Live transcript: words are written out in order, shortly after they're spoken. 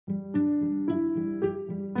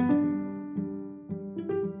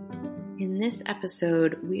this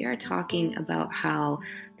episode, we are talking about how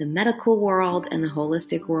the medical world and the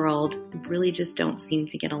holistic world really just don't seem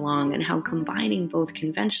to get along, and how combining both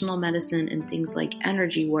conventional medicine and things like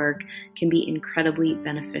energy work can be incredibly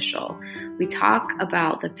beneficial. We talk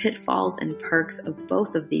about the pitfalls and perks of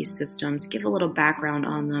both of these systems, give a little background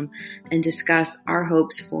on them, and discuss our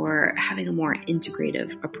hopes for having a more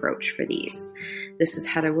integrative approach for these. This is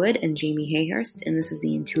Heather Wood and Jamie Hayhurst, and this is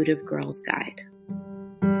the Intuitive Girls Guide.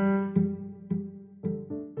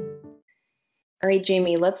 All right,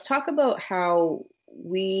 Jamie, let's talk about how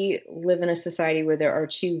we live in a society where there are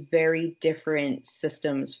two very different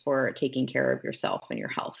systems for taking care of yourself and your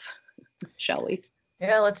health, shall we?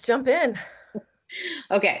 Yeah, let's jump in.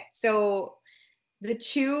 Okay, so the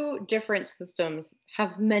two different systems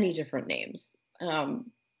have many different names.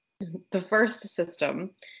 The first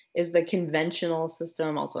system is the conventional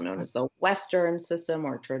system, also known as the Western system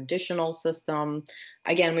or traditional system.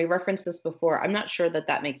 Again, we referenced this before. I'm not sure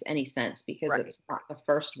that makes any sense because It's not the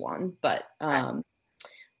first one, but and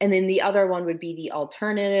then the other one would be the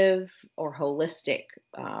alternative or holistic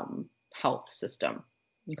health system.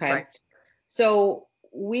 Okay. Right. So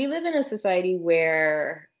we live in a society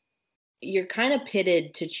where you're kind of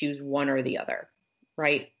pitted to choose one or the other,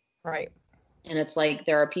 right? Right. And it's like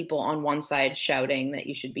there are people on one side shouting that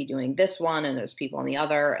you should be doing this one, and there's people on the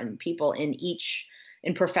other, and people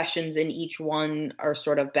in professions in each one are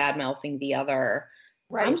sort of bad mouthing the other.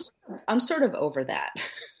 Right. I'm sort of over that.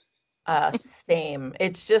 Same.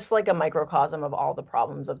 It's just like a microcosm of all the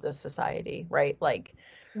problems of this society, right? Like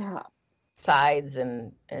sides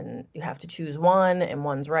and you have to choose one, and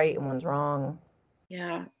one's right and one's wrong.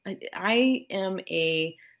 Yeah. I am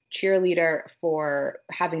a cheerleader for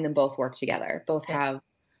having them both work together. Both have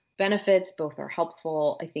benefits, both are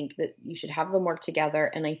helpful. I think that you should have them work together,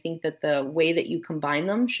 and I think that the way that you combine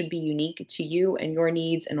them should be unique to you and your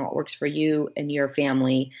needs and what works for you and your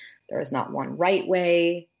family. There is not one right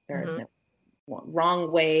way. There is no one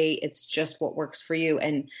wrong way. It's just what works for you,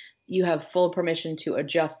 and you have full permission to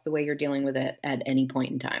adjust the way you're dealing with it at any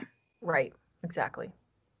point in time. Right. Exactly.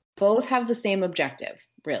 Both have the same objective,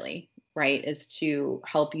 really. Right, is to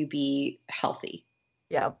help you be healthy.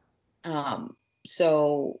 Yeah.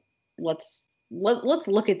 So let's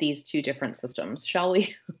look at these two different systems, shall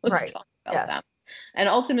we? Let's talk about them, and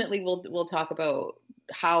ultimately we'll talk about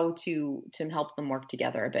how to help them work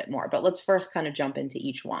together a bit more. But let's first kind of jump into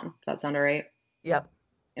each one. Does that sound all right? Yep.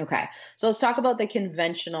 Okay, so let's talk about the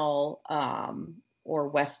conventional or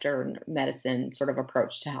Western medicine sort of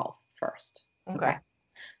approach to health first. Okay.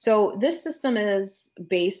 So this system is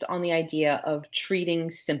based on the idea of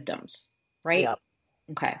treating symptoms, right? Yep.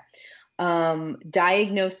 Okay.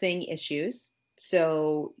 Diagnosing issues.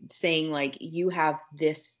 So saying like, you have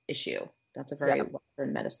this issue. That's a very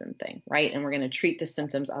Western medicine thing, right? And we're going to treat the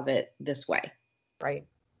symptoms of it this way. Right.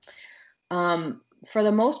 For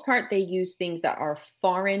the most part, they use things that are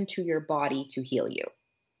foreign to your body to heal you.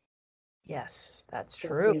 Yes, that's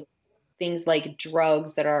true. Things like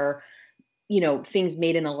drugs that are, things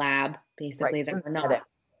made in a lab, basically, that are not,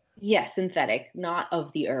 synthetic, not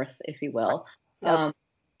of the earth, if you will,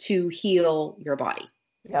 to heal your body.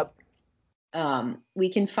 Yep.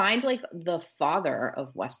 We can find like the father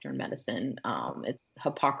of Western medicine. It's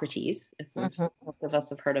Hippocrates. Most of us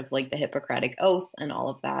have heard of like the Hippocratic Oath and all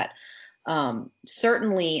of that.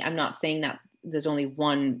 Certainly, I'm not saying that there's only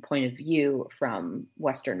one point of view from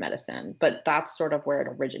Western medicine, but that's sort of where it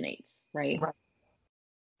originates, right?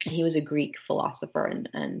 He was a Greek philosopher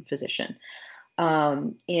and physician.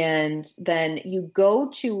 And then you go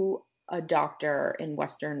to a doctor in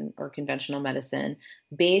Western or conventional medicine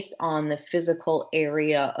based on the physical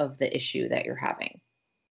area of the issue that you're having,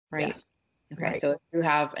 right? Yes. Okay, right. So if you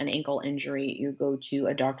have an ankle injury, you go to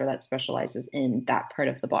a doctor that specializes in that part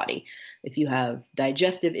of the body. If you have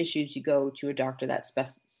digestive issues, you go to a doctor that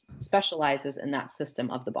specializes in that system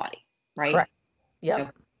of the body, right? Correct. Yeah.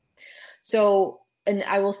 Okay. So, and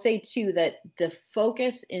I will say too that the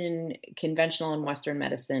focus in conventional and Western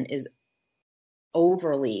medicine is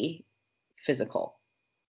overly physical.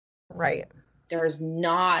 Right. There's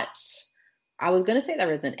not, I was going to say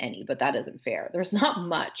there isn't any, but that isn't fair. There's not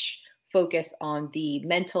much focus on the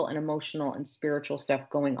mental and emotional and spiritual stuff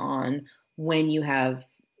going on when you have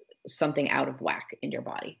something out of whack in your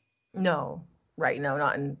body. No. Right. No,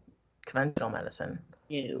 not in conventional medicine.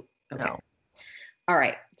 No. Okay. No. All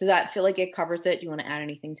right. Does that feel like it covers it? Do you want to add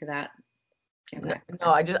anything to that? Okay.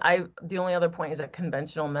 No, the only other point is that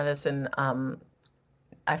conventional medicine,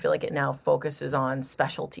 I feel like it now focuses on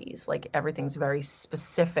specialties. Like everything's very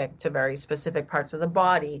specific to very specific parts of the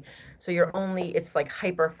body. So it's like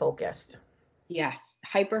hyper focused. Yes,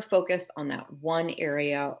 hyper focused on that one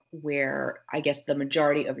area where I guess the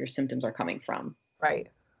majority of your symptoms are coming from. Right.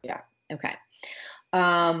 Yeah. Okay.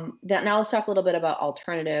 That now let's talk a little bit about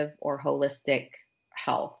alternative or holistic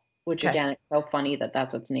health, which again, it's so funny that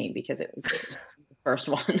that's its name because it was the first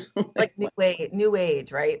one. Like new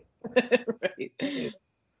age, right? Right.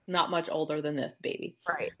 Not much older than this baby.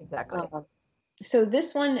 Right, exactly. So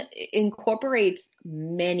this one incorporates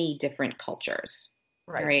many different cultures.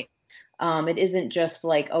 Right. It isn't just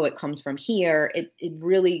like, oh, it comes from here. It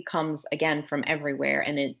really comes again from everywhere.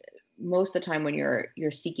 And it most of the time when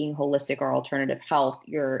you're seeking holistic or alternative health,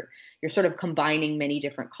 you're sort of combining many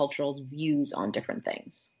different cultural views on different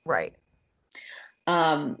things. Right.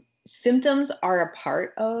 Symptoms are a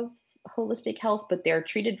part of holistic health, but they're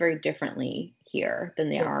treated very differently here than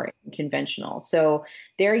they are in conventional. So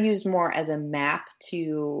they're used more as a map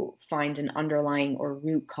to find an underlying or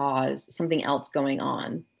root cause, something else going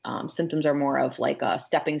on. Symptoms are more of like a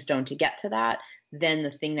stepping stone to get to that than the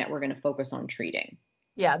thing that we're going to focus on treating.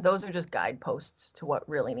 Yeah, those are just guideposts to what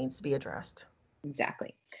really needs to be addressed.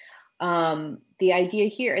 Exactly. The idea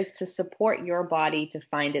here is to support your body to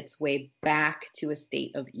find its way back to a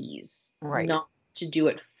state of ease, not to do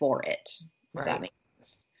it for it. Does that make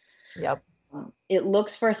sense? Yep. It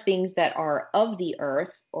looks for things that are of the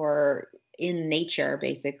earth or in nature,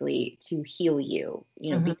 basically, to heal you.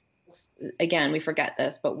 You know, because, again, we forget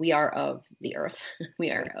this, but we are of the earth.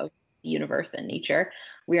 We are of the universe and nature.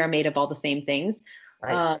 We are made of all the same things.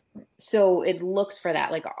 Right. So it looks for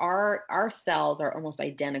that. Like our cells are almost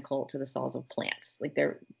identical to the cells of plants. Like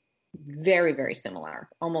they're very, very similar,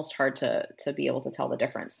 almost hard to be able to tell the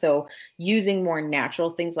difference. So using more natural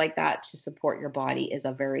things like that to support your body is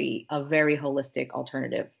a very holistic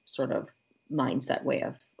alternative sort of mindset way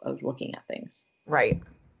of looking at things. Right.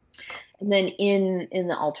 And then in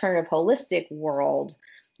the alternative holistic world,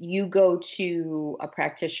 you go to a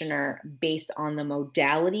practitioner based on the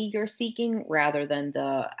modality you're seeking rather than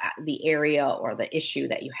the area or the issue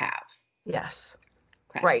that you have. Yes.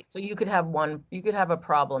 Okay. Right. So you could have a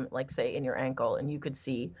problem, like say in your ankle, and you could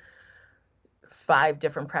see 5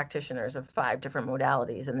 different practitioners of 5 different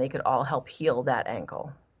modalities, and they could all help heal that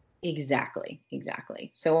ankle. Exactly.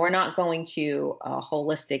 So we're not going to a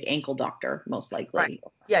holistic ankle doctor, most likely. Right.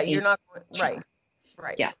 Yeah, you're not right.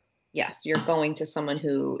 Yeah. Yes, you're going to someone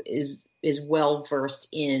who is well versed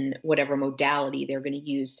in whatever modality they're going to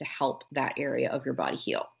use to help that area of your body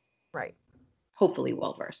heal. Right. Hopefully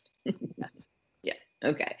well versed. Yes. Yeah.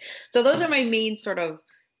 Okay. So those are my main sort of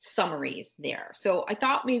summaries there. So I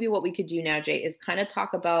thought maybe what we could do now, Jay, is kind of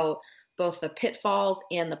talk about both the pitfalls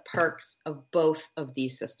and the perks of both of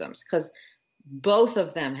these systems, because both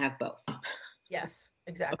of them have both. Yes,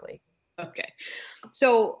 exactly. Okay.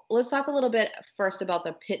 So let's talk a little bit first about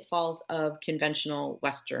the pitfalls of conventional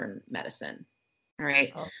Western medicine. All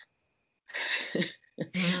right.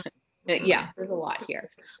 Yeah, there's a lot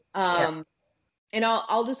here. And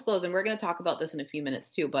I'll disclose, and we're going to talk about this in a few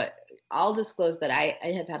minutes too, but I'll disclose that I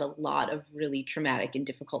have had a lot of really traumatic and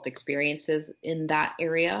difficult experiences in that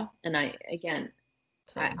area. And I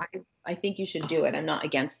think you should do it. I'm not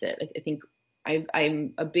against it. I think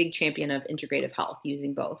I'm a big champion of integrative health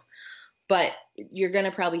using both. But you're going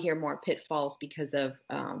to probably hear more pitfalls because of,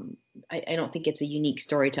 I don't think it's a unique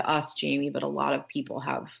story to us, Jamie, but a lot of people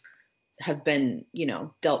have been,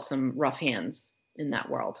 dealt some rough hands in that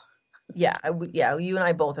world. Yeah, you and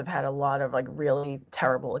I both have had a lot of like really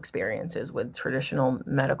terrible experiences with traditional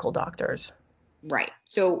medical doctors. Right.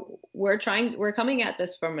 So we're coming at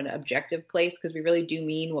this from an objective place because we really do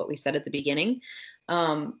mean what we said at the beginning.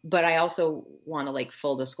 But I also want to like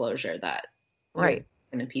full disclosure that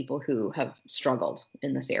and people who have struggled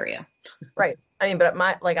in this area. Right. I mean, but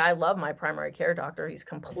I love my primary care doctor. He's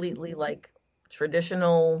completely like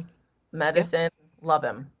traditional medicine. Yep. Love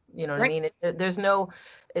him. You know what I mean? There's no,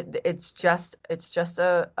 it's just it's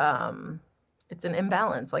an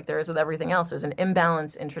imbalance like there is with everything else. There's an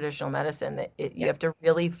imbalance in traditional medicine that you have to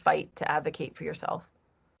really fight to advocate for yourself.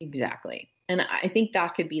 Exactly. And I think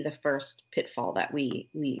that could be the first pitfall that we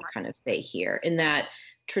kind of say here, in that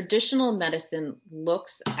traditional medicine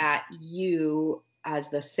looks at you as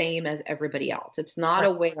the same as everybody else. It's not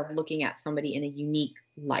a way of looking at somebody in a unique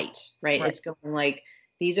light, right? It's going like,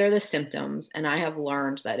 these are the symptoms, and I have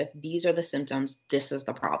learned that if these are the symptoms, this is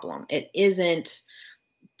the problem. It isn't,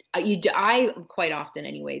 I quite often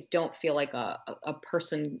anyways, don't feel like a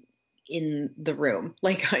person in the room.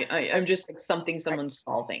 Like I'm just like something someone's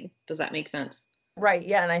solving. Does that make sense? Right.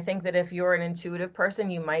 Yeah. And I think that if you're an intuitive person,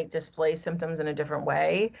 you might display symptoms in a different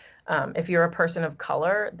way. If you're a person of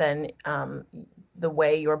color, then the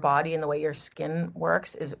way your body and the way your skin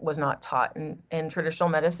works was not taught in traditional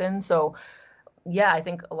medicine. So yeah, I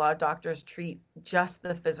think a lot of doctors treat just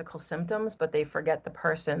the physical symptoms, but they forget the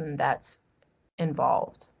person that's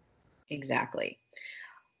involved. Exactly.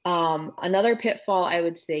 Another pitfall I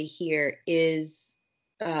would say here is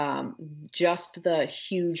just the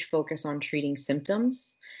huge focus on treating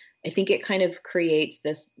symptoms. I think it kind of creates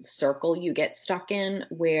this circle you get stuck in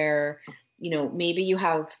where, maybe you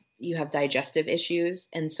have digestive issues,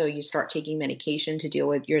 and so you start taking medication to deal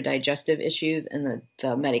with your digestive issues, and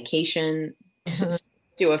the medication Mm-hmm.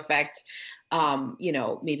 to affect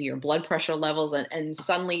maybe your blood pressure levels, and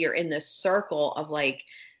suddenly you're in this circle of like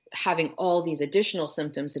having all these additional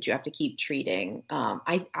symptoms that you have to keep treating.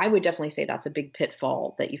 I would definitely say that's a big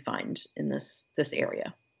pitfall that you find in this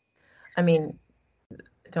area. I mean,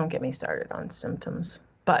 don't get me started on symptoms,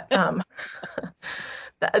 but I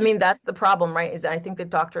mean, that's the problem, right? Is I think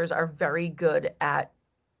that doctors are very good at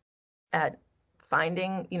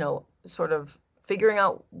finding, sort of figuring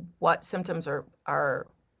out what symptoms are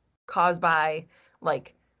caused by,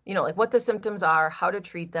 like, like what the symptoms are, how to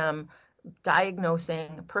treat them,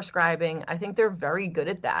 diagnosing, prescribing. I think they're very good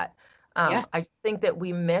at that. Yeah. I think that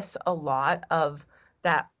we miss a lot of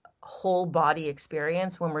that whole body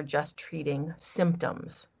experience when we're just treating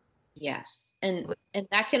symptoms. Yes. And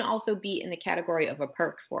that can also be in the category of a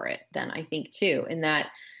perk for it then, I think, too, in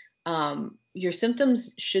that your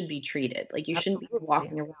symptoms should be treated. Like, you shouldn't be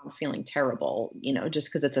walking around feeling terrible, just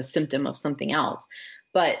because it's a symptom of something else.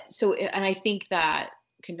 And I think that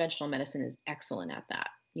conventional medicine is excellent at that,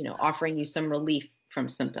 offering you some relief from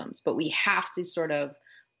symptoms. But we have to sort of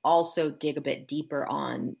also dig a bit deeper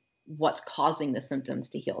on what's causing the symptoms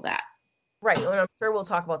to heal that. Right. And I'm sure we'll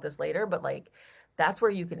talk about this later, but like that's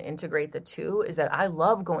where you can integrate the two, is that I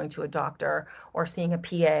love going to a doctor or seeing a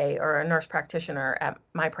PA or a nurse practitioner at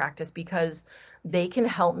my practice, because they can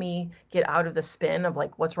help me get out of the spin of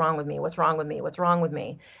like, what's wrong with me? What's wrong with me? What's wrong with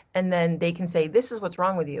me? And then they can say, this is what's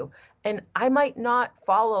wrong with you. And I might not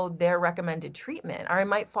follow their recommended treatment, or I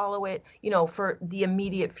might follow it, for the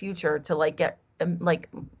immediate future to like get like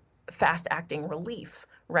fast acting relief.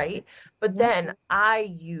 Right. But then I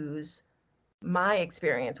use my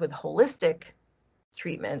experience with holistic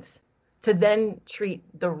treatments to then treat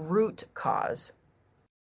the root cause,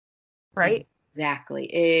 right?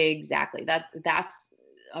 Exactly. That's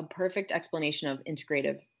a perfect explanation of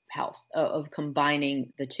integrative health, of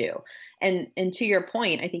combining the two. And to your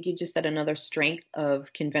point, I think you just said another strength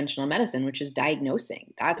of conventional medicine, which is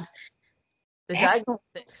diagnosing. That's the excellent.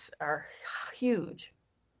 diagnostics are huge.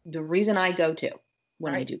 The reason I go to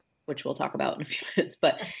when I do, which we'll talk about in a few minutes,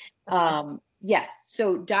 but yes.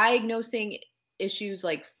 So diagnosing issues,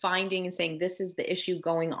 like finding and saying this is the issue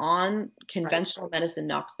going on, conventional medicine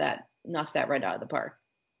knocks that right out of the park.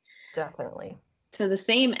 Definitely. To the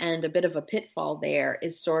same end, a bit of a pitfall there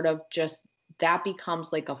is sort of just that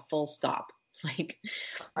becomes like a full stop. Like,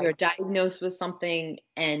 you're diagnosed with something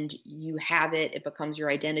and you have it, it becomes your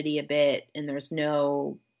identity a bit, and there's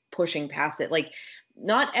no pushing past it. Like,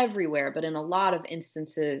 not everywhere, but in a lot of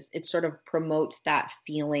instances, it sort of promotes that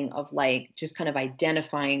feeling of like just kind of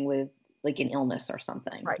identifying with like an illness or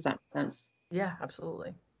something. Does that make sense? Yeah,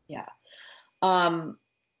 absolutely. Yeah.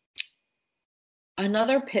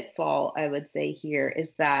 Another pitfall I would say here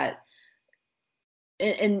is that,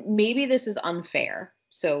 and maybe this is unfair,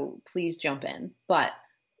 so please jump in, but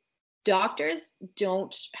doctors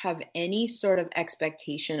don't have any sort of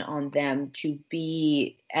expectation on them to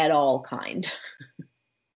be at all kind.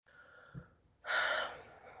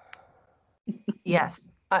 Yes.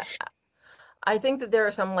 I think that there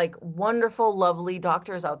are some like wonderful, lovely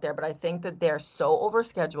doctors out there, but I think that they're so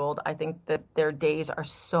overscheduled. I think that their days are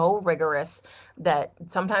so rigorous that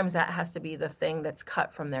sometimes that has to be the thing that's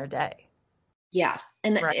cut from their day. Yes.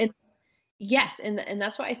 And yes, and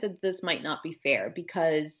that's why I said this might not be fair,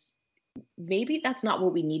 because maybe that's not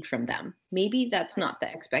what we need from them. Maybe that's not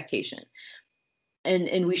the expectation.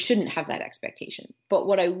 And we shouldn't have that expectation. But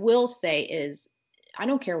what I will say is, I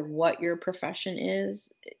don't care what your profession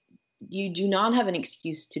is, you do not have an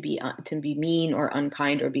excuse to be mean or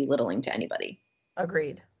unkind or belittling to anybody.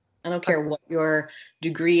 Agreed. I don't care what your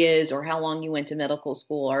degree is or how long you went to medical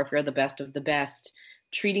school or if you're the best of the best.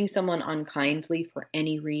 Treating someone unkindly for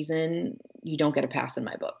any reason, you don't get a pass in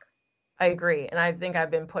my book. I agree. And I think I've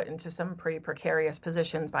been put into some pretty precarious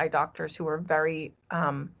positions by doctors who are very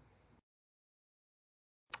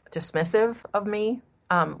dismissive of me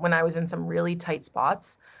when I was in some really tight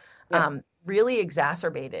spots. Yeah. Really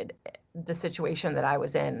exacerbated the situation that I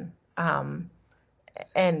was in. And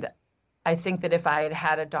I think that if I had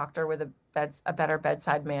had a doctor with a better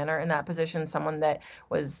bedside manner in that position, someone that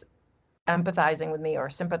was empathizing with me or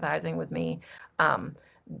sympathizing with me,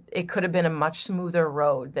 it could have been a much smoother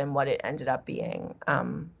road than what it ended up being.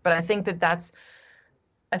 But I think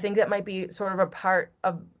that might be sort of a part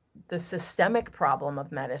of the systemic problem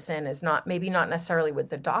of medicine, is maybe not necessarily with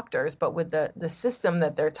the doctors, but with the system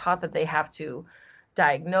that they're taught that they have to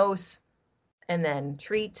diagnose and then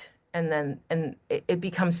treat, and it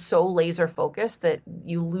becomes so laser focused that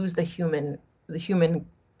you lose the human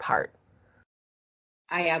part.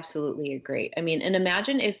 I absolutely agree. I mean, and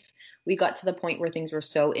imagine if we got to the point where things were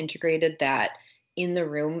so integrated that in the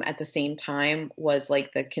room at the same time was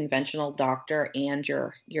like the conventional doctor and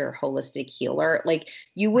your holistic healer. Like,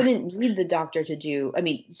 you wouldn't need the doctor to do, I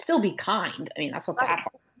mean, still be kind. I mean, that's not that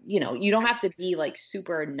hard. You know, you don't have to be like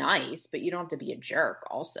super nice, but you don't have to be a jerk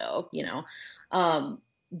also, you know.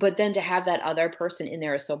 But then to have that other person in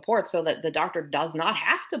there as support so that the doctor does not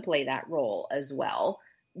have to play that role as well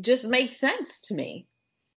just makes sense to me.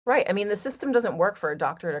 Right. I mean, the system doesn't work for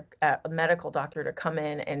a medical doctor to come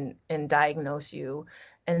in and diagnose you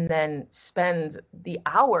and then spend the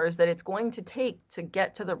hours that it's going to take to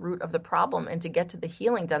get to the root of the problem and to get to the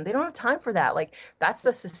healing done. They don't have time for that. Like, that's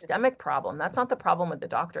the systemic problem. That's not the problem with the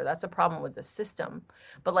doctor. That's a problem with the system.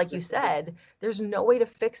 But like you said, there's no way to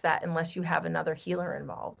fix that unless you have another healer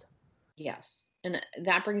involved. Yes. And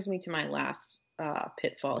that brings me to my last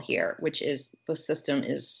pitfall here, which is the system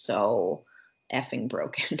is so effing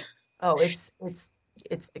broken. Oh,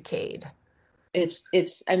 it's decayed.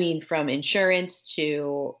 It's I mean, from insurance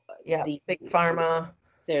to the big pharma.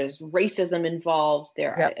 There's racism involved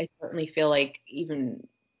there. Yep. I certainly feel like even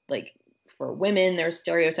like for women there's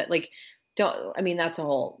stereotypes. Like, I mean, that's a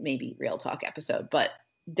whole maybe real talk episode, but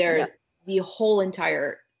the whole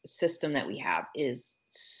entire system that we have is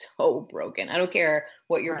so broken. I don't care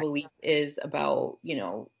what your belief is about, you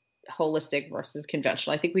know, holistic versus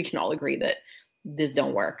conventional. I think we can all agree that this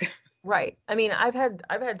don't work. Right. I mean, I've had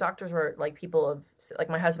doctors where like people have, like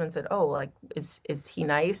my husband said, oh, like, is he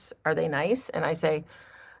nice? Are they nice? And I say,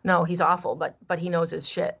 no, he's awful, but he knows his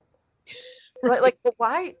shit. Right. Like, but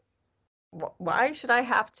why should I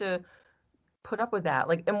have to put up with that?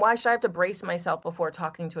 Like, and why should I have to brace myself before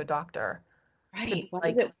talking to a doctor? Right. Why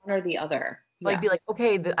is it one or the other? Like, be like,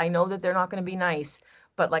 okay, I know that they're not going to be nice,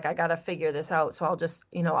 but like, I got to figure this out. So I'll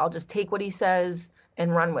just take what he says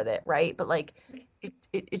and run with it. Right. But like,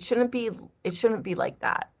 it shouldn't be like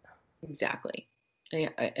that. Exactly.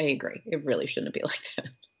 I agree. It really shouldn't be like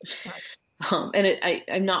that. Right. And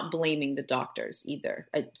I'm not blaming the doctors either.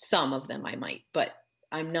 Some of them I might, but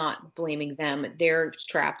I'm not blaming them. They're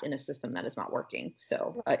trapped in a system that is not working.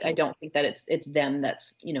 So I don't think that it's them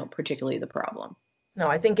that's, you know, particularly the problem. No,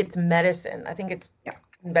 I think it's medicine. I think it's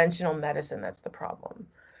conventional medicine that's the problem.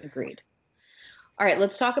 Agreed. All right,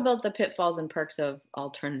 let's talk about the pitfalls and perks of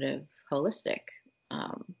alternative holistic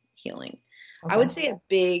healing. Okay. I would say a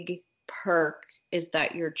big perk is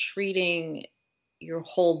that you're treating your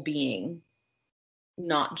whole being,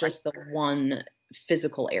 not just the one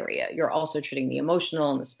physical area. You're also treating the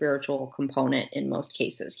emotional and the spiritual component in most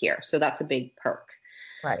cases here. So that's a big perk.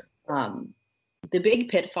 Right. The big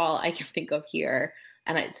pitfall I can think of here,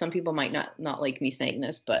 and some people might not like me saying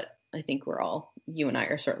this, but I think you and I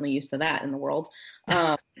are certainly used to that in the world,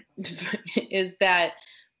 is that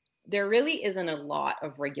there really isn't a lot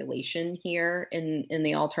of regulation here in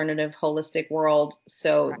the alternative holistic world.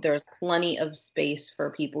 So there's plenty of space for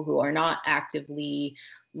people who are not actively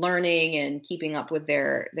learning and keeping up with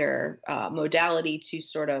their modality to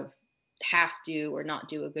sort of have to or not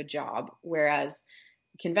do a good job. Whereas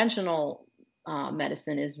conventional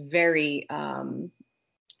medicine is very, I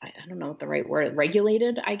don't know what the right word,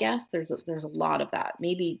 regulated, I guess. There's a lot of that,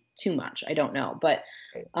 maybe too much. I don't know. But,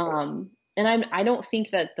 and I don't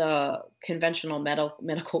think that the conventional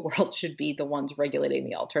medical world should be the ones regulating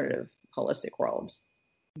the alternative holistic worlds.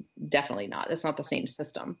 Definitely not. It's not the same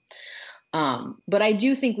system. But I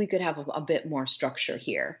do think we could have a bit more structure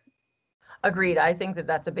here. Agreed. I think that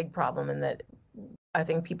that's a big problem, and that I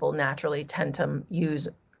think people naturally tend to use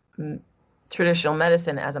traditional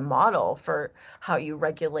medicine as a model for how you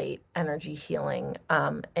regulate energy healing.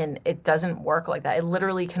 And it doesn't work like that. It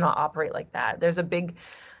literally cannot operate like that. There's a big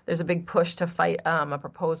push to fight a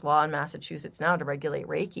proposed law in Massachusetts now to regulate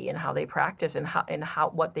Reiki and how they practice and how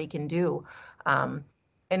what they can do. And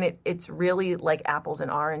it's really like apples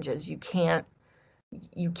and oranges. You can't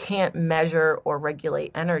measure or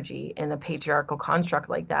regulate energy in a patriarchal construct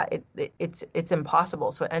like that. It's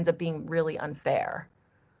impossible. So it ends up being really unfair.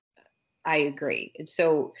 I agree.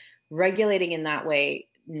 So regulating in that way,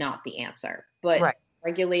 not the answer, but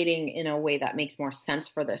regulating in a way that makes more sense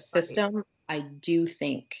for the system, I do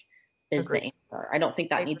think is the answer. I don't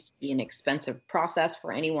think that needs to be an expensive process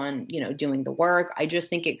for anyone, doing the work. I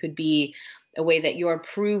just think it could be a way that you're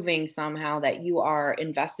proving somehow that you are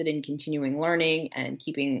invested in continuing learning and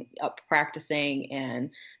keeping up practicing,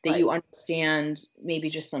 and that you understand maybe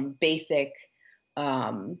just some basic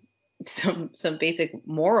some basic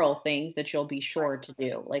moral things that you'll be sure to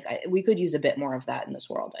do. Like we could use a bit more of that in this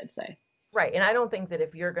world, I'd say. Right. And I don't think that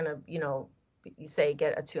if you're going to, you say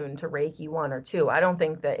get attuned to Reiki 1 or 2, I don't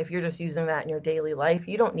think that if you're just using that in your daily life,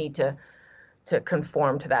 you don't need to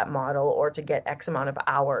conform to that model or to get X amount of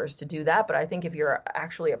hours to do that. But I think if you're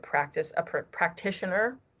actually a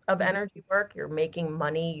practitioner of energy work, you're making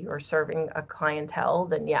money, you're serving a clientele,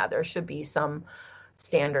 then yeah, there should be some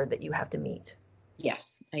standard that you have to meet.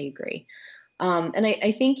 Yes, I agree. And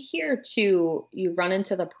I think here too, you run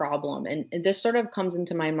into the problem, and this sort of comes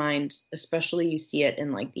into my mind, especially you see it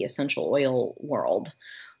in like the essential oil world,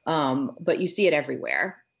 but you see it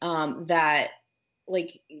everywhere, that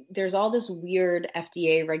like there's all this weird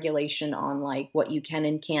FDA regulation on like what you can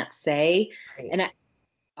and can't say. Right. And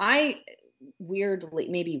I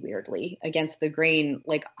maybe weirdly against the grain,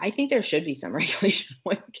 like I think there should be some regulation on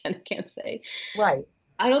what you can and can't say. Right.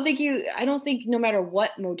 I don't think no matter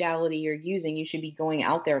what modality you're using, you should be going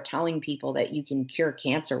out there telling people that you can cure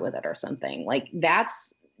cancer with it or something. Like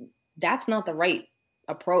that's not the right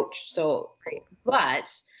approach. So, but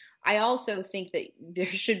I also think that there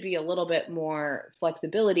should be a little bit more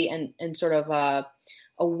flexibility and sort of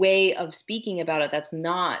a way of speaking about it that's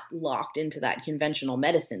not locked into that conventional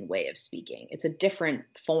medicine way of speaking. It's a different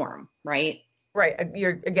form, right? Right.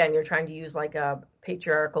 You're trying to use like a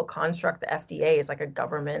patriarchal construct. The FDA is like a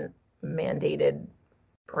government mandated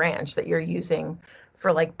branch that you're using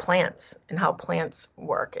for like plants and how plants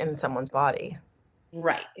work in someone's body.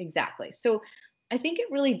 Right. Exactly. So I think it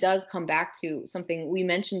really does come back to something. We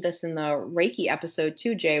mentioned this in the Reiki episode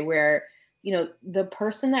too, Jay, where, the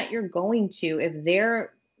person that you're going to, if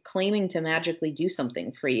they're claiming to magically do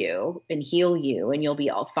something for you and heal you and you'll be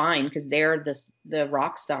all fine because they're the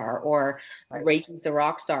rock star, or Reiki's the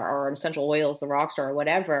rock star, or essential oils the rock star, or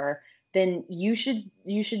whatever, then you should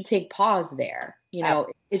take pause there.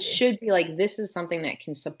 Absolutely. It should be like, this is something that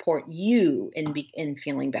can support you in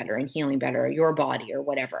feeling better and healing better, your body or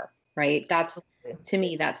whatever, right? To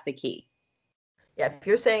me, that's the key. Yeah, if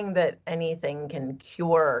you're saying that anything can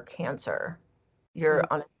cure cancer, you're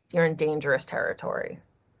in dangerous territory.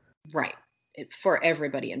 Right. For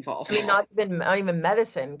everybody involved. I mean, not even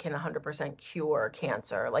medicine can 100% cure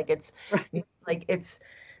cancer. Like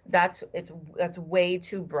that's way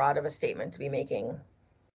too broad of a statement to be making.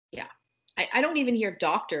 Yeah. I don't even hear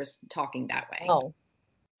doctors talking that way. No.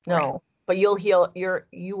 Right. But you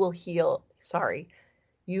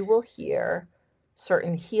will hear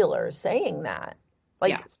certain healers saying that,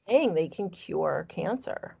 saying they can cure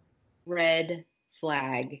cancer. Red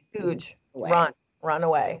flag. Huge. Run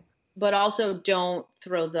away. But also don't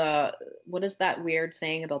throw what is that weird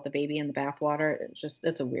saying about the baby in the bathwater?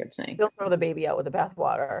 It's a weird saying. Don't throw the baby out with the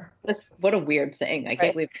bathwater. What a weird saying. I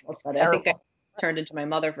can't believe I said it. I think I turned into my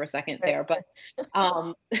mother for a second there, but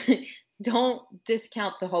don't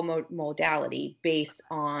discount the whole modality based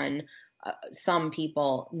on some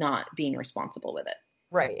people not being responsible with it.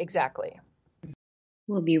 Right, exactly.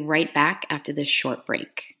 We'll be right back after this short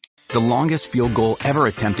break. The longest field goal ever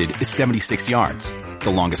attempted is 76 yards.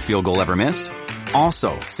 The longest field goal ever missed?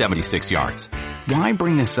 Also 76 yards. Why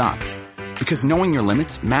bring this up? Because knowing your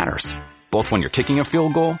limits matters, both when you're kicking a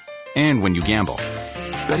field goal and when you gamble.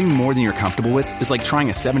 Betting more than you're comfortable with is like trying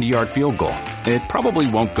a 70-yard field goal. It probably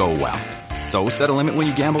won't go well. So set a limit when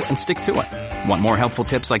you gamble and stick to it. Want more helpful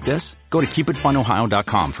tips like this? Go to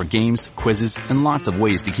keepitfunohio.com for games, quizzes, and lots of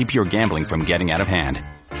ways to keep your gambling from getting out of hand.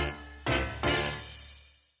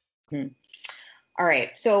 All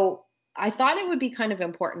right. So I thought it would be kind of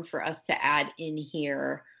important for us to add in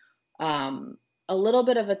here a little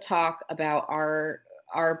bit of a talk about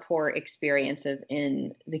our poor experiences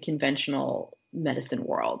in the conventional medicine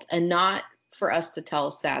world, and not for us to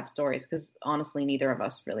tell sad stories, because honestly, neither of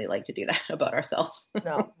us really like to do that about ourselves.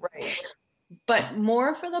 No, right. But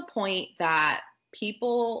more for the point that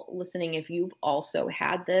people listening, if you've also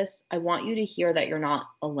had this, I want you to hear that you're not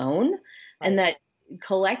alone, and that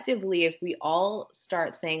collectively, if we all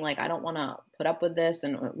start saying like, I don't want to put up with this,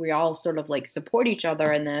 and we all sort of like support each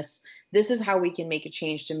other in this is how we can make a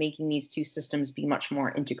change to making these two systems be much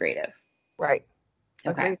more integrative. Right.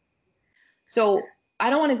 Okay. So I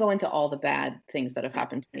don't want to go into all the bad things that have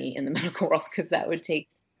happened to me in the medical world, because that would take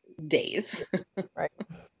days. Right.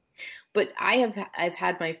 But I've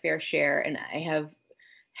had my fair share, and I have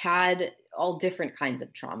had all different kinds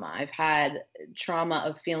of trauma. I've had trauma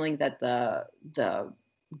of feeling that the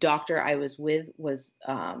doctor I was with was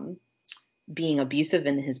being abusive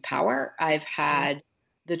in his power. I've had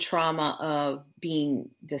the trauma of being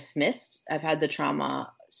dismissed. I've had the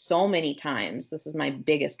trauma so many times. This is my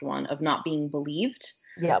biggest one, of not being believed.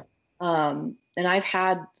 Yep. And I've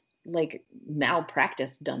had like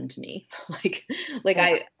malpractice done to me.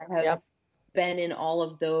 I have Yep. been in all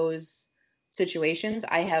of those situations.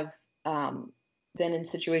 I have been in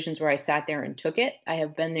situations where I sat there and took it. I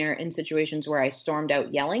have been there in situations where I stormed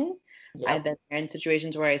out yelling. Yep. I've been there in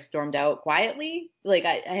situations where I stormed out quietly. Like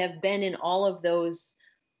I have been in all of those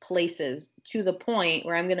places, to the point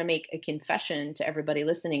where I'm going to make a confession to everybody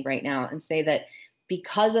listening right now and say that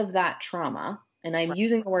because of that trauma, and I'm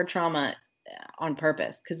using the word trauma on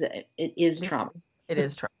purpose because it is trauma. It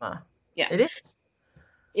is trauma. Yeah. It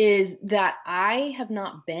is that I have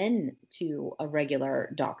not been to a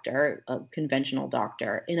regular doctor, a conventional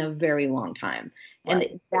doctor, in a very long time. Right.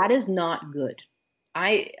 And that is not good.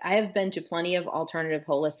 I have been to plenty of alternative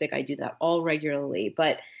holistic. I do that all regularly.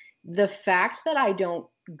 But the fact that I don't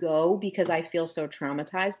go because I feel so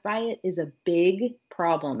traumatized by it is a big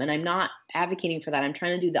problem. And I'm not advocating for that. I'm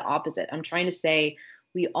trying to do the opposite. I'm trying to say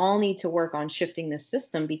we all need to work on shifting the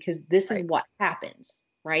system, because this is what happens,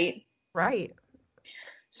 right? Right.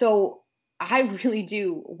 So I really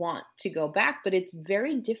do want to go back, but it's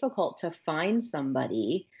very difficult to find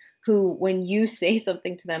somebody who, when you say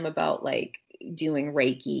something to them about like doing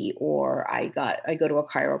Reiki, or I go to a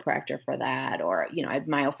chiropractor for that, or, you know, I have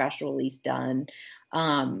myofascial release done,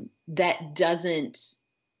 that doesn't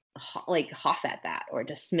like huff at that or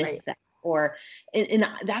dismiss that, or, and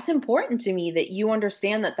that's important to me, that you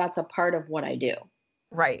understand that that's a part of what I do.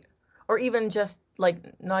 Right. Or even just like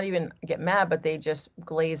not even get mad, but they just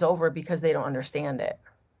glaze over because they don't understand it.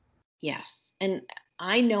 Yes. And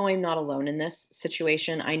I know I'm not alone in this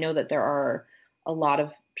situation. I know that there are a lot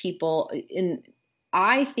of people, and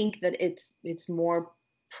I think that it's more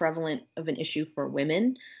prevalent of an issue for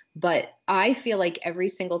women, but I feel like every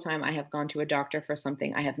single time I have gone to a doctor for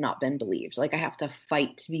something, I have not been believed. Like I have to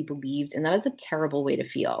fight to be believed, and that is a terrible way to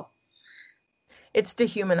feel. It's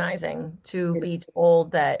dehumanizing to be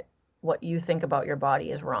told that what you think about your body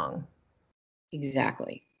is wrong.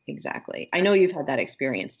 Exactly. I know you've had that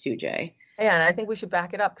experience too, Jay. Yeah, and I think we should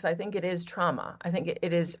back it up, because I think it is trauma. I think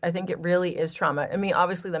it is. I think it really is trauma. I mean,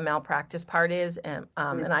 obviously the malpractice part is, and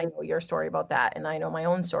I know your story about that, and I know my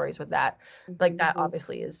own stories with that. Like that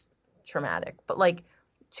obviously is traumatic. But like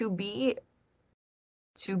to be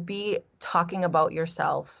talking about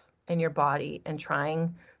yourself and your body and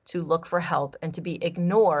trying to look for help, and to be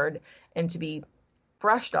ignored, and to be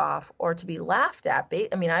brushed off, or to be laughed at.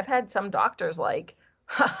 I mean, I've had some doctors like,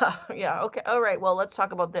 yeah, okay, all right, well, let's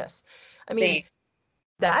talk about this. I mean,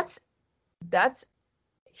 that's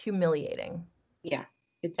humiliating. Yeah.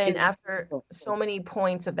 And after so many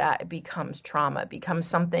points of that, it becomes trauma. It becomes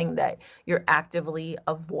something that you're actively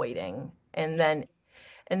avoiding. And then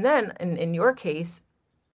in your case,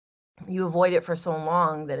 you avoid it for so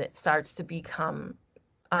long that it starts to become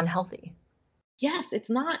unhealthy. Yes, it's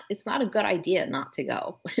not a good idea not to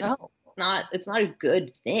go. No. It's not a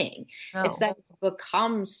good thing. No. It's that it's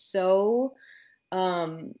become so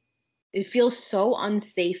it feels so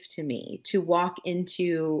unsafe to me to walk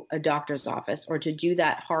into a doctor's office, or to do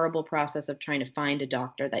that horrible process of trying to find a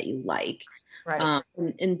doctor that you like. Right.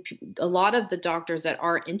 And a lot of the doctors that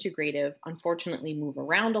are integrative, unfortunately, move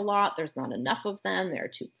around a lot. There's not enough of them.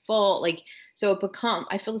 They're too full. Like, so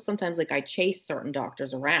I feel sometimes like I chase certain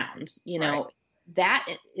doctors around, you know. Right. That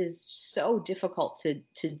is so difficult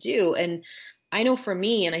to do. And I know for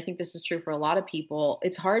me, and I think this is true for a lot of people,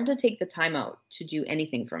 it's hard to take the time out to do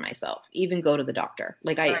anything for myself, even go to the doctor.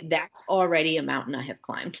 Like that's already a mountain I have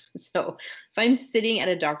climbed. So if I'm sitting at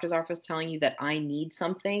a doctor's office telling you that I need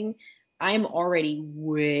something, I'm already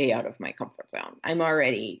way out of my comfort zone. I've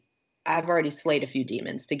already slayed a few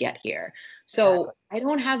demons to get here. So I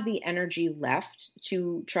don't have the energy left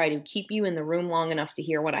to try to keep you in the room long enough to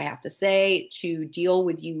hear what I have to say, to deal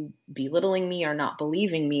with you belittling me or not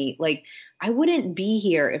believing me. Like, I wouldn't be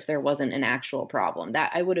here if there wasn't an actual problem.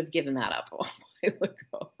 That I would have given that up a while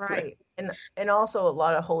ago. Right. And also a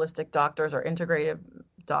lot of holistic doctors or integrative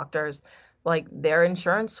doctors, like their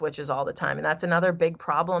insurance switches all the time. And that's another big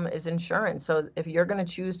problem, is insurance. So if you're going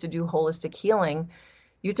to choose to do holistic healing,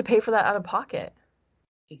 you have to pay for that out of pocket.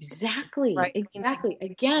 Exactly. Right. Exactly.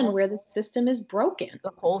 Again, where the system is broken.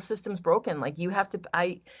 The whole system's broken. Like I have to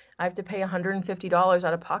pay $150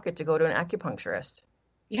 out of pocket to go to an acupuncturist.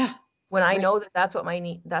 Yeah. When I know that that's what I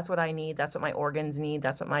need, that's what my organs need,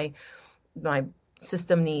 that's what my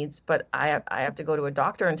system needs, but I have to go to a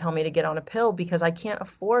doctor and tell me to get on a pill because I can't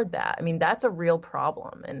afford that. I mean, that's a real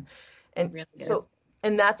problem. And really so,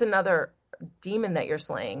 and that's another demon that you're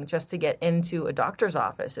slaying just to get into a doctor's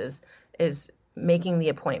office is making the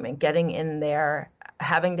appointment, getting in there,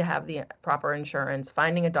 having to have the proper insurance,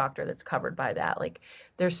 finding a doctor that's covered by that. Like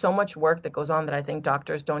there's so much work that goes on that I think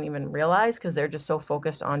doctors don't even realize because they're just so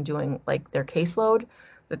focused on doing like their caseload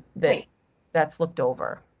that that's looked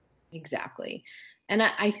over. Exactly. And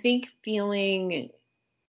I think feeling,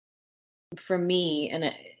 for me, and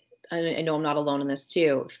I know I'm not alone in this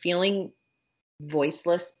too, feeling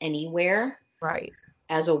voiceless anywhere, right,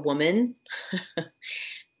 as a woman,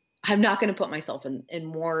 I'm not going to put myself in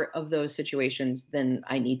more of those situations than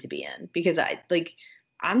I need to be in, because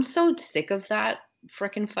I'm so sick of that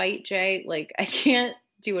frickin' fight, Jay. Like I can't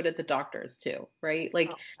do it at the doctor's too, right?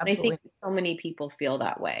 Like, and I think so many people feel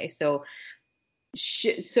that way. So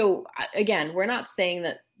again, we're not saying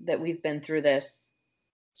that we've been through this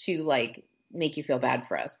to like make you feel bad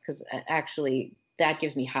for us, because actually that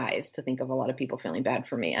gives me hives to think of a lot of people feeling bad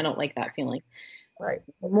for me. I don't like that feeling. Right.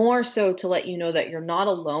 More so to let you know that you're not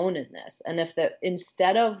alone in this. And if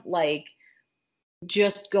instead of like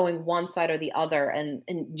just going one side or the other and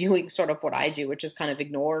doing sort of what I do, which is kind of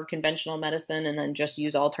ignore conventional medicine and then just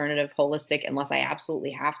use alternative holistic unless I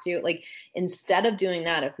absolutely have to, like instead of doing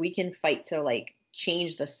that, if we can fight to like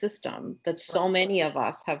change the system that so many of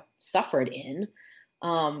us have suffered in,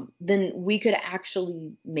 then we could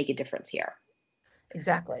actually make a difference here.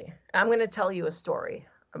 Exactly. I'm going to tell you a story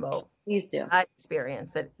about Please do. my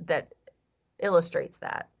experience that illustrates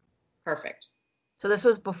that. Perfect. So this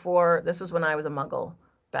was when I was a muggle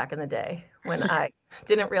back in the day, when I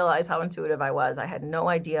didn't realize how intuitive I was. I had no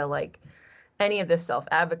idea like any of this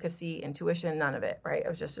self-advocacy, intuition, none of it, right? I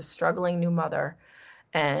was just a struggling new mother,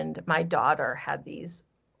 and my daughter had these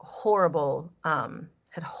horrible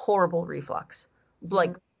reflux,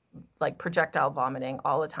 like projectile vomiting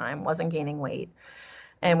all the time, wasn't gaining weight.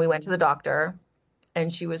 And we went to the doctor,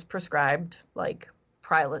 and she was prescribed like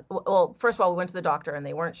well, first of all, we went to the doctor and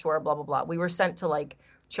they weren't sure, blah, blah, blah. We were sent to like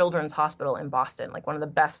Children's Hospital in Boston, like one of the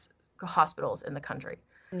best hospitals in the country.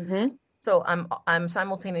 Mm-hmm. So I'm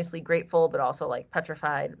simultaneously grateful, but also like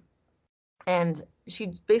petrified. And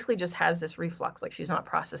she basically just has this reflux, like she's not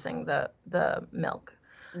processing the milk.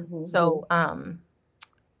 Mm-hmm. So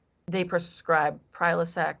they prescribe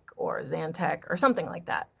Prilosec or Zantac or something like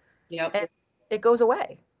that. Yep. And it goes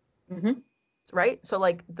away. Mm-hmm. Right? So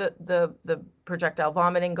like the projectile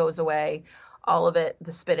vomiting goes away, all of it,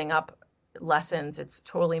 the spitting up lessens, it's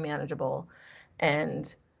totally manageable.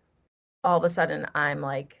 And all of a sudden I'm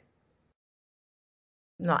like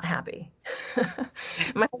not happy.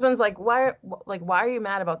 My husband's like, why are you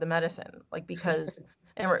mad about the medicine? Like, because,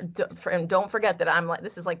 and don't forget that I'm like,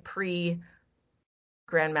 this is like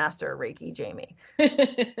Grandmaster Reiki Jamie. So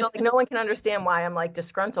like no one can understand why I'm like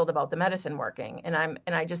disgruntled about the medicine working. And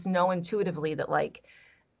I just know intuitively that like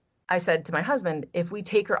I said to my husband, if we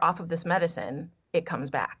take her off of this medicine, it comes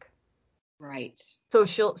back. Right.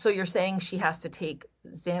 So you're saying she has to take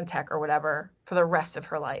Zantac or whatever for the rest of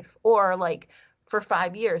her life, or like for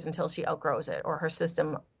 5 years until she outgrows it or her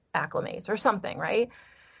system acclimates or something, right?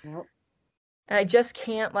 Yep. And I just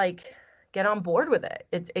can't like get on board with it.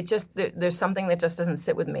 It just, there's something that just doesn't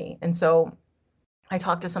sit with me. And so I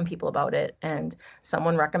talked to some people about it, and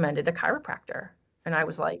someone recommended a chiropractor. And I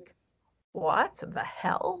was like, what the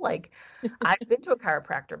hell? Like, I've been to a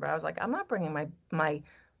chiropractor, but I was like, I'm not bringing my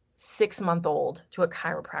 6-month-old to a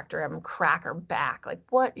chiropractor, have him crack her back. Like,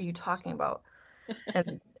 what are you talking about?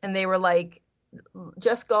 And they were like,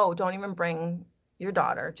 just go. Don't even bring your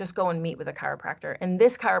daughter. Just go and meet with a chiropractor. And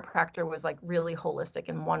this chiropractor was like really holistic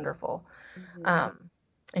and wonderful. Mm-hmm.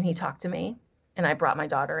 And he talked to me, and I brought my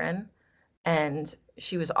daughter in, and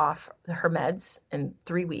she was off her meds in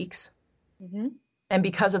 3 weeks. Mm-hmm. And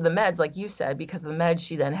because of the meds, like you said, because of the meds,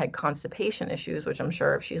 she then had constipation issues, which I'm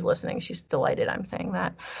sure if she's listening, she's delighted I'm saying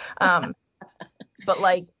that. But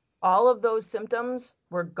like all of those symptoms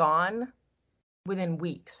were gone within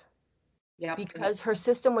weeks. Yeah. Because her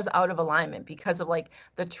system was out of alignment, because of like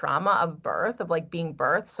the trauma of birth, of like being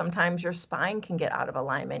birthed. Sometimes your spine can get out of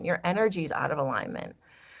alignment. Your energy's out of alignment.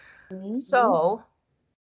 Mm-hmm. So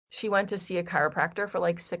she went to see a chiropractor for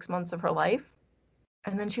like 6 months of her life,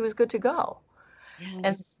 and then she was good to go. Yes.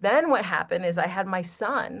 And then what happened is I had my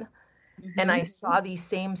son, mm-hmm. and I saw these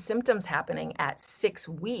same symptoms happening at 6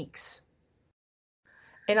 weeks.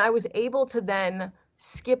 And I was able to then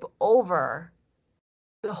skip over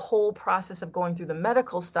the whole process of going through the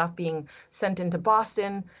medical stuff, being sent into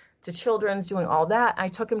Boston to Children's, doing all that. I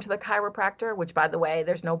took him to the chiropractor, which, by the way,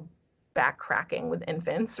 there's no back cracking with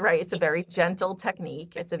infants, right? It's a very gentle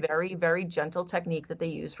technique. It's a very, very gentle technique that they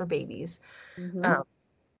use for babies. Mm-hmm.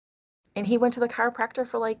 And he went to the chiropractor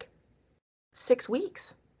for like 6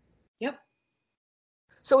 weeks. Yep.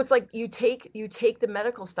 So it's like you take the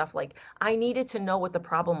medical stuff. Like, I needed to know what the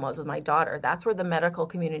problem was with my daughter. That's where the medical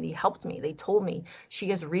community helped me. They told me she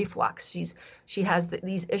has reflux. She has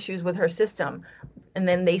these issues with her system. And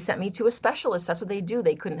then they sent me to a specialist. That's what they do.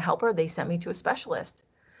 They couldn't help her. They sent me to a specialist.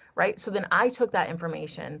 Right? So then I took that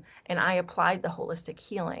information and I applied the holistic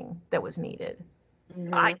healing that was needed.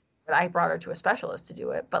 Mm-hmm. I brought her to a specialist to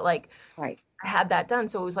do it, but like, right. I had that done.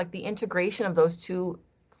 So it was like the integration of those two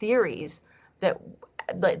theories that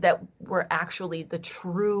were actually the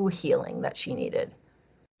true healing that she needed.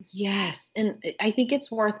 Yes. And I think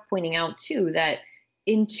it's worth pointing out too that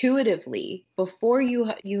intuitively, before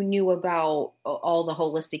you knew about all the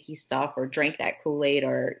holistic-y stuff or drank that Kool-Aid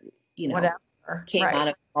or, whatever, came out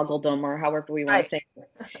of muggledom or however we want to say it.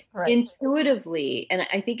 Intuitively, and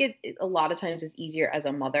I think it a lot of times is easier as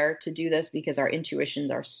a mother to do this because our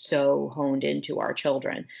intuitions are so honed into our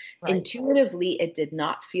children. Intuitively, it did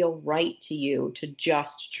not feel right to you to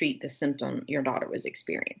just treat the symptom your daughter was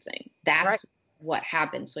experiencing. That's what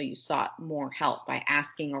happened. So you sought more help by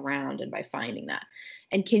asking around and by finding that.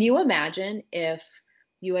 And can you imagine if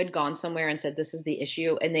you had gone somewhere and said, this is the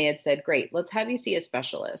issue, and they had said, great, let's have you see a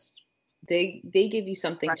specialist. They give you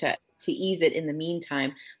something to ease it in the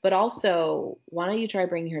meantime, but also, why don't you try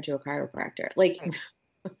bringing her to a chiropractor? Like,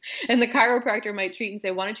 and the chiropractor might treat and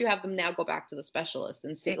say, why don't you have them now go back to the specialist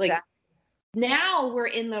and see, like, now we're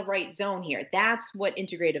in the right zone here. That's what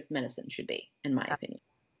integrative medicine should be, in my opinion.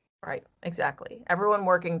 Right. Exactly. Everyone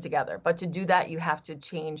working together. But to do that, you have to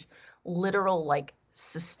change literal, like,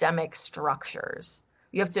 systemic structures.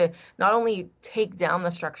 You have to not only take down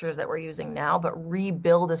the structures that we're using now, but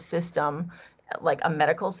rebuild a system, like a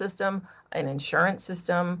medical system, an insurance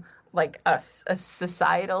system, like a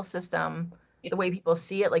societal system, the way people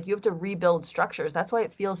see it. Like, you have to rebuild structures. That's why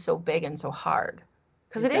it feels so big and so hard.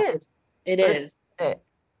 Because it is. It is. But,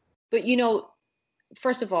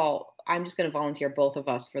 first of all, I'm just going to volunteer both of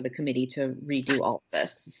us for the committee to redo all of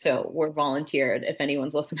this. So we're volunteered. If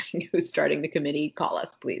anyone's listening who's starting the committee, call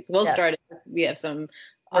us, please. We'll start it. We have some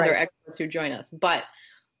other experts who join us. But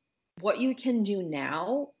what you can do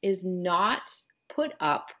now is not put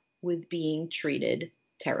up with being treated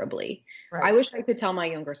terribly. I wish I could tell my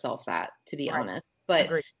younger self that, to be honest. But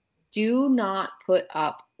do not put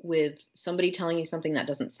up with somebody telling you something that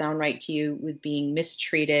doesn't sound right to you, with being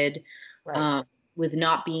mistreated, with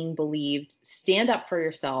not being believed. Stand up for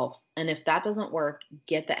yourself. And if that doesn't work,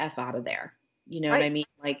 get the F out of there. You know what I mean?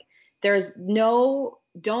 Like, there's and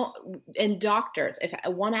doctors, if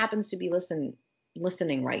one happens to be listening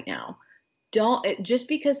right now, just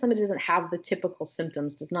because somebody doesn't have the typical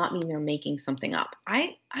symptoms does not mean they're making something up.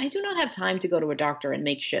 I do not have time to go to a doctor and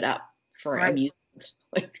make shit up for amusement.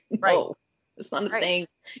 Like, no, it's not a thing.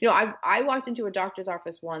 I walked into a doctor's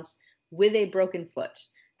office once with a broken foot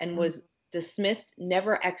and was dismissed,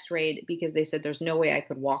 never x-rayed, because they said there's no way I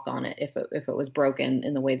could walk on it if it was broken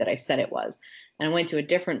in the way that I said it was. And I went to a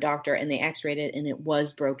different doctor and they x-rayed it and it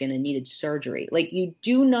was broken and needed surgery. Like, you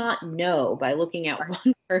do not know by looking at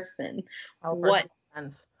one person what.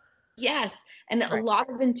 Yes. And a lot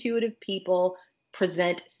of intuitive people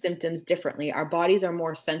present symptoms differently. Our bodies are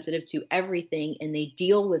more sensitive to everything and they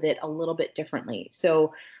deal with it a little bit differently.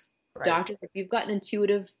 So doctors, if you've got an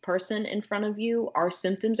intuitive person in front of you, our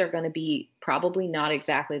symptoms are going to be probably not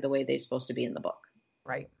exactly the way they're supposed to be in the book.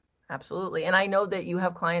 Right. Absolutely. And I know that you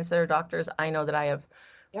have clients that are doctors. I know that I have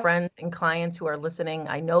friends and clients who are listening.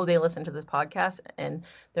 I know they listen to this podcast and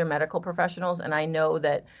they're medical professionals. And I know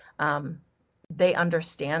that they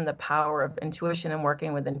understand the power of intuition and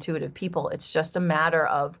working with intuitive people. It's just a matter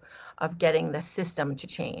of getting the system to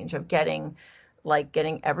change, of getting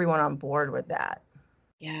everyone on board with that.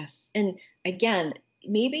 Yes. And again,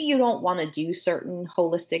 maybe you don't want to do certain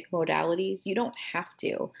holistic modalities. You don't have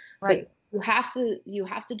to. Right. But you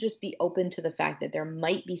have to just be open to the fact that there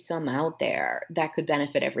might be some out there that could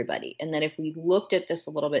benefit everybody. And that if we looked at this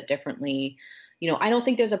a little bit differently, I don't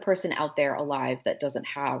think there's a person out there alive that doesn't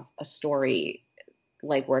have a story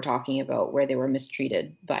like we're talking about where they were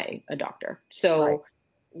mistreated by a doctor. So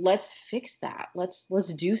let's fix that. Let's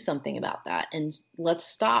do something about that. And let's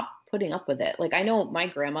stop putting up with it. Like, I know my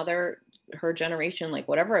grandmother, her generation, like,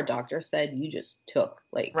 whatever a doctor said, you just took,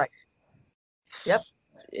 like, Yep.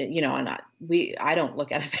 And I don't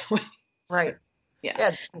look at it that way. Right.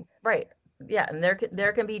 Yeah. Right. Yeah. And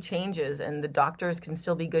there can be changes and the doctors can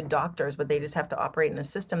still be good doctors, but they just have to operate in a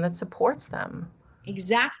system that supports them.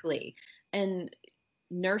 Exactly. And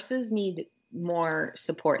nurses need more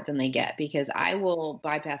support than they get, because I will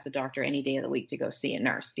bypass a doctor any day of the week to go see a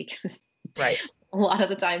nurse, because a lot of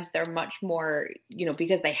the times they're much more,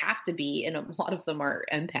 because they have to be, and a lot of them are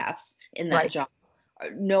empaths in that job,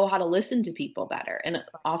 know how to listen to people better and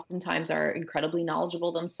oftentimes are incredibly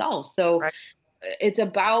knowledgeable themselves. So it's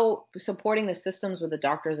about supporting the systems with the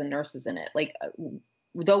doctors and nurses in it. Like,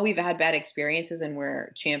 though we've had bad experiences and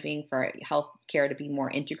we're championing for healthcare to be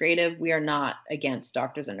more integrative, we are not against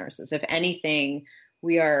doctors and nurses. If anything,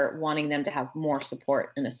 we are wanting them to have more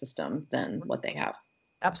support in a system than what they have.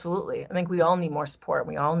 Absolutely. I think we all need more support.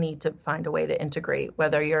 We all need to find a way to integrate,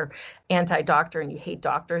 whether you're anti-doctor and you hate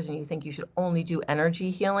doctors and you think you should only do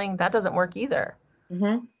energy healing. That doesn't work either.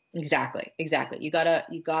 Mm-hmm. Exactly. You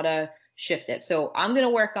gotta shift it. So I'm going to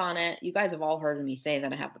work on it. You guys have all heard me say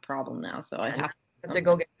that I have the problem now. So I have to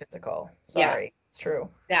go get physical. Sorry. Yeah. It's true.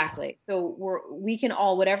 Exactly. So we can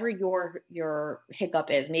all, whatever your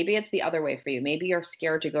hiccup is, maybe it's the other way for you. Maybe you're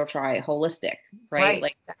scared to go try holistic, right?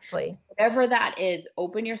 Like, exactly. Whatever that is,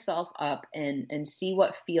 open yourself up and see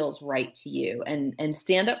what feels right to you and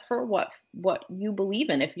stand up for what you believe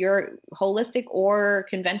in. If you're holistic or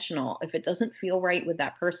conventional, if it doesn't feel right with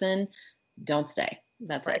that person, don't stay.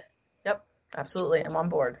 That's it. Yep. Absolutely. I'm on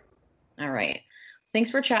board. All right. Thanks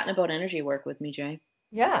for chatting about energy work with me, Jay.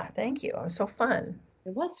 Yeah, thank you. It was so fun.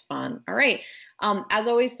 It was fun. All right. As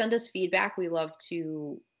always, send us feedback. We love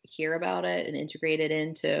to hear about it and integrate it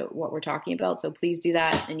into what we're talking about. So please do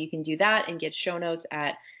that. And you can do that and get show notes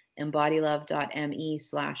at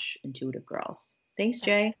embodylove.me/intuitivegirls. Thanks,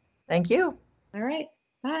 Jay. Thank you. All right.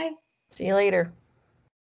 Bye. See you later.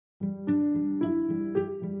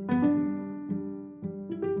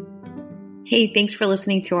 Hey, thanks for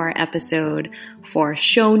listening to our episode. For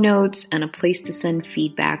show notes and a place to send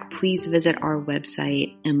feedback, please visit our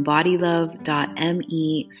website,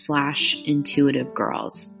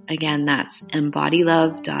 embodylove.me/intuitivegirls. Again, that's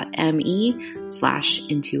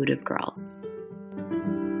embodylove.me/intuitivegirls.